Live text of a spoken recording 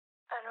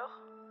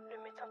Alors, le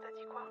médecin t'a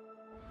dit quoi?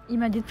 Il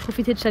m'a dit de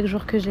profiter de chaque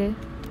jour que j'ai.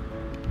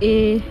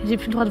 Et j'ai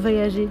plus le droit de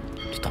voyager.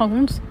 Tu te rends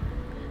compte?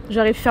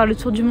 J'aurais pu faire le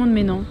tour du monde,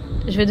 mais non.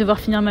 Je vais devoir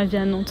finir ma vie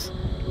à Nantes.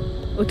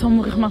 Autant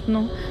mourir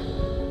maintenant.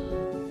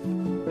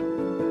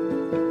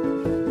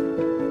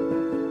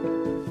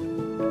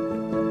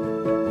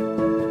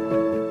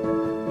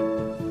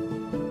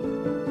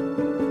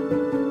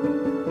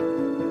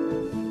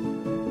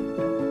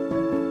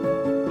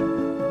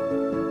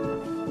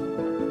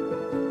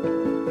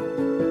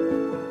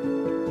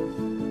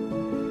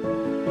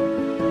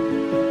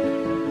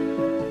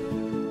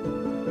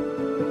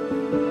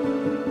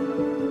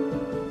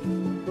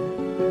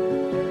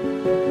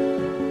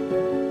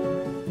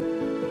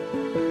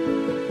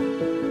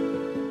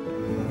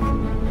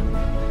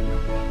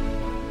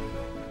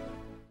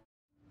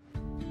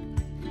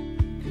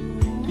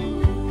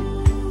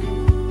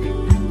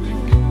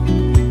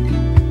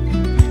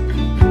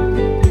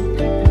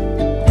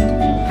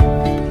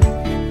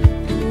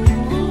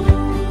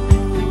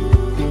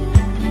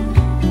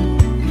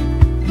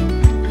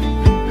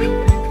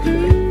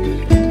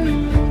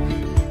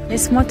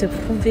 Laisse-moi te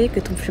prouver que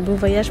ton plus beau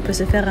voyage peut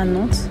se faire à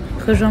Nantes.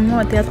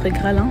 Rejoins-moi au théâtre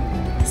Gralin,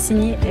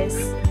 signé S.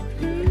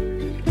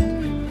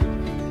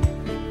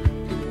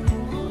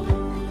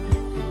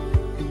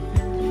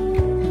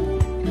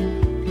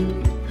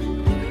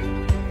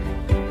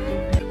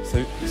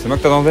 Salut, c'est moi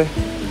que t'attendais?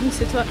 Donc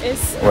c'est toi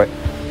S. Ouais.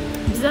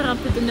 Bizarre un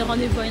peu de donner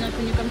rendez-vous à une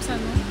inconnue comme ça,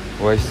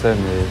 non? Ouais, je sais,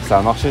 mais ça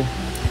a marché.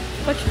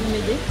 Pourquoi tu veux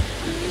m'aider?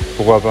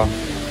 Pourquoi pas?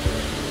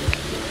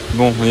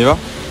 Bon, on y va?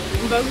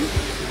 Bah oui.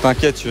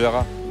 T'inquiète, tu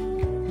verras.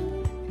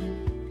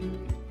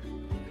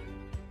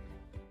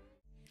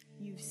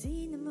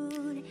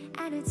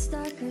 Its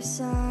darker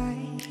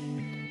side,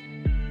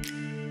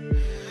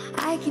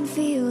 I can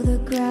feel the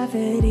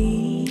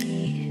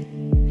gravity,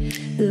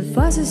 the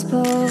forces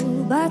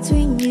pull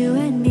between you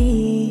and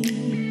me.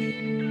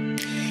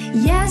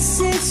 Yes,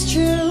 it's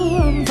true,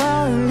 I'm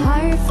falling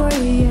hard for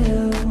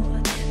you,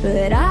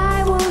 but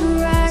I won't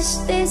rush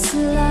this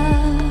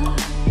love.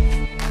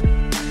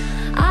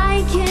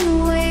 I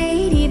can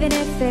wait even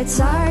if it's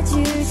hard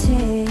to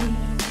take.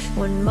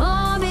 One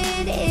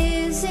moment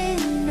is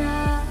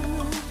enough.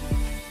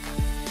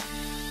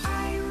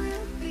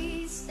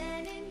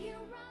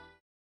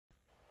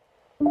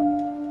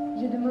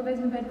 J'ai de mauvaises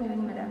nouvelles pour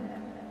vous, madame.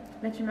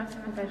 La tumeur s'est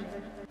propagée.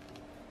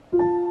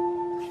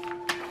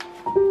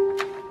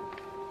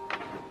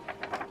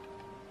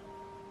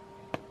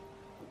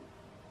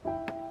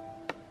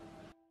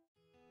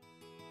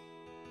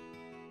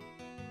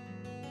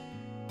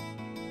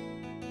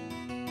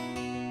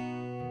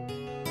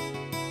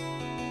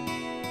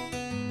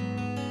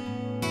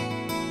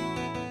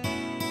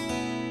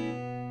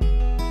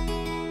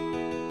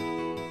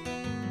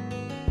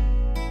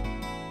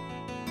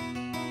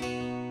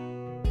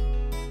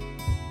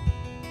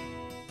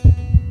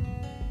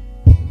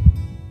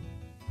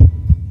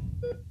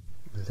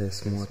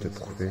 Laisse-moi te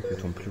prouver que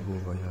ton plus beau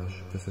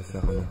voyage peut se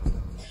faire à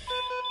Nantes.